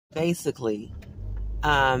Basically,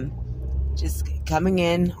 just coming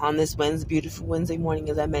in on this beautiful Wednesday morning,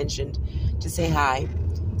 as I mentioned, to say hi,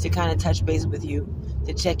 to kind of touch base with you,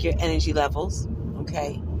 to check your energy levels,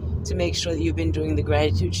 okay? To make sure that you've been doing the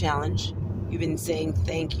gratitude challenge. You've been saying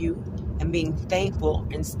thank you and being thankful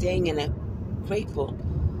and staying in a grateful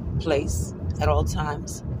place at all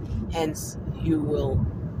times. Hence, you will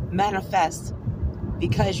manifest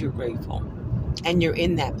because you're grateful and you're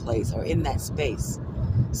in that place or in that space.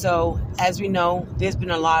 So, as we know, there's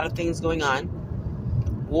been a lot of things going on.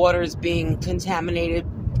 Waters being contaminated,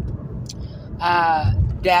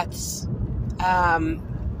 deaths,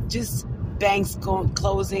 just banks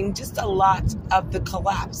closing, just a lot of the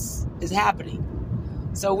collapse is happening.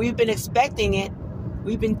 So we've been expecting it.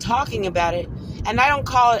 We've been talking about it. And I don't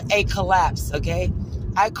call it a collapse, okay?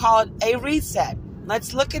 I call it a reset.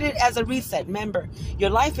 Let's look at it as a reset. Remember,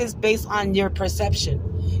 your life is based on your perception.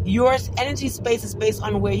 Your energy space is based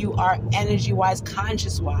on where you are energy-wise,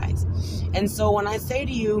 conscious-wise. And so when I say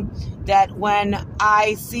to you that when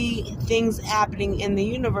I see things happening in the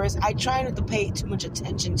universe, I try not to pay too much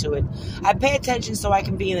attention to it. I pay attention so I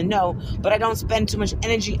can be in the know, but I don't spend too much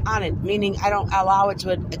energy on it, meaning I don't allow it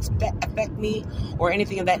to affect me or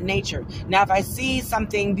anything of that nature. Now, if I see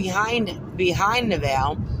something behind the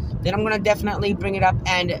veil, then I'm going to definitely bring it up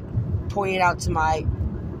and point it out to my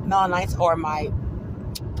Melanites or my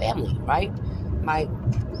family, right? My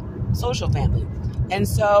social family. And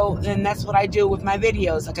so then that's what I do with my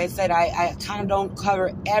videos. Like I said, I kind of don't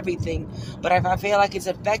cover everything, but if I feel like it's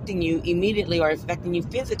affecting you immediately or affecting you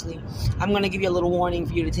physically, I'm going to give you a little warning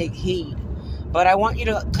for you to take heed. But I want you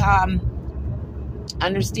to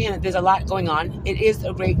understand that there's a lot going on. It is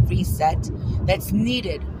a great reset that's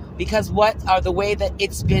needed because the way that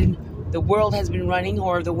the world has been running,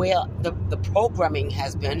 or the way the programming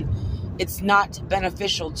has been, it's not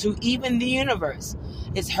beneficial to even the universe.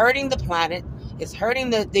 It's hurting the planet. It's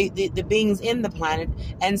hurting the beings in the planet.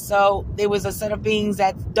 And so there was a set of beings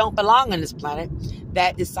that don't belong on this planet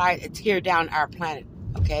that decide to tear down our planet.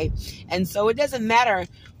 Okay? And so it doesn't matter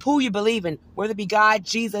who you believe in, whether it be God,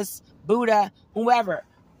 Jesus, Buddha, whoever.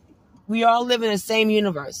 We all live in the same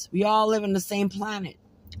universe. We all live in the same planet.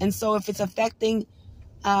 And so if it's affecting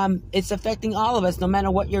all of us, no matter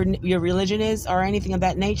what your religion is or anything of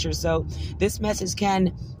that nature. So this message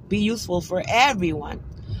can be useful for everyone.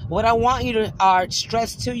 What I want you to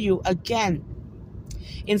stress to you again,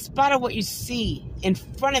 in spite of what you see in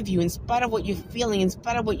front of you, in spite of what you're feeling, in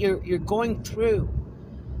spite of what you're going through,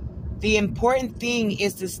 the important thing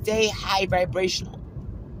is to stay high vibrational.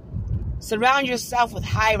 Surround yourself with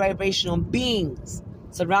high vibrational beings.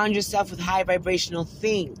 Surround yourself with high vibrational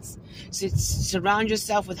things. Surround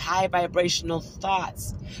yourself with high vibrational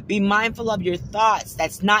thoughts. Be mindful of your thoughts.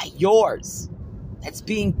 That's not yours. That's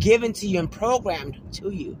being given to you and programmed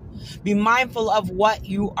to you. Be mindful of what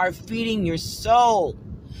you are feeding your soul.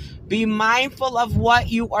 Be mindful of what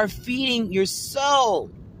you are feeding your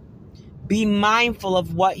soul. Be mindful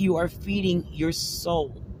of what you are feeding your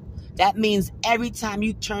soul. That means every time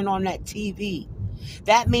you turn on that TV.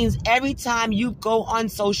 That means every time you go on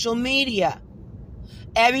social media.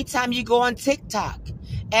 Every time you go on TikTok.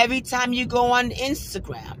 Every time you go on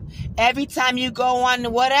Instagram. Every time you go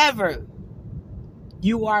on whatever.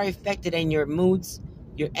 You are affected, and your moods,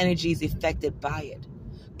 your energy is affected by it.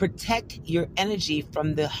 Protect your energy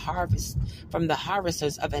from the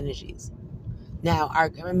harvesters of energies. Now, our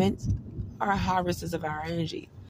government are harvesters of our energy.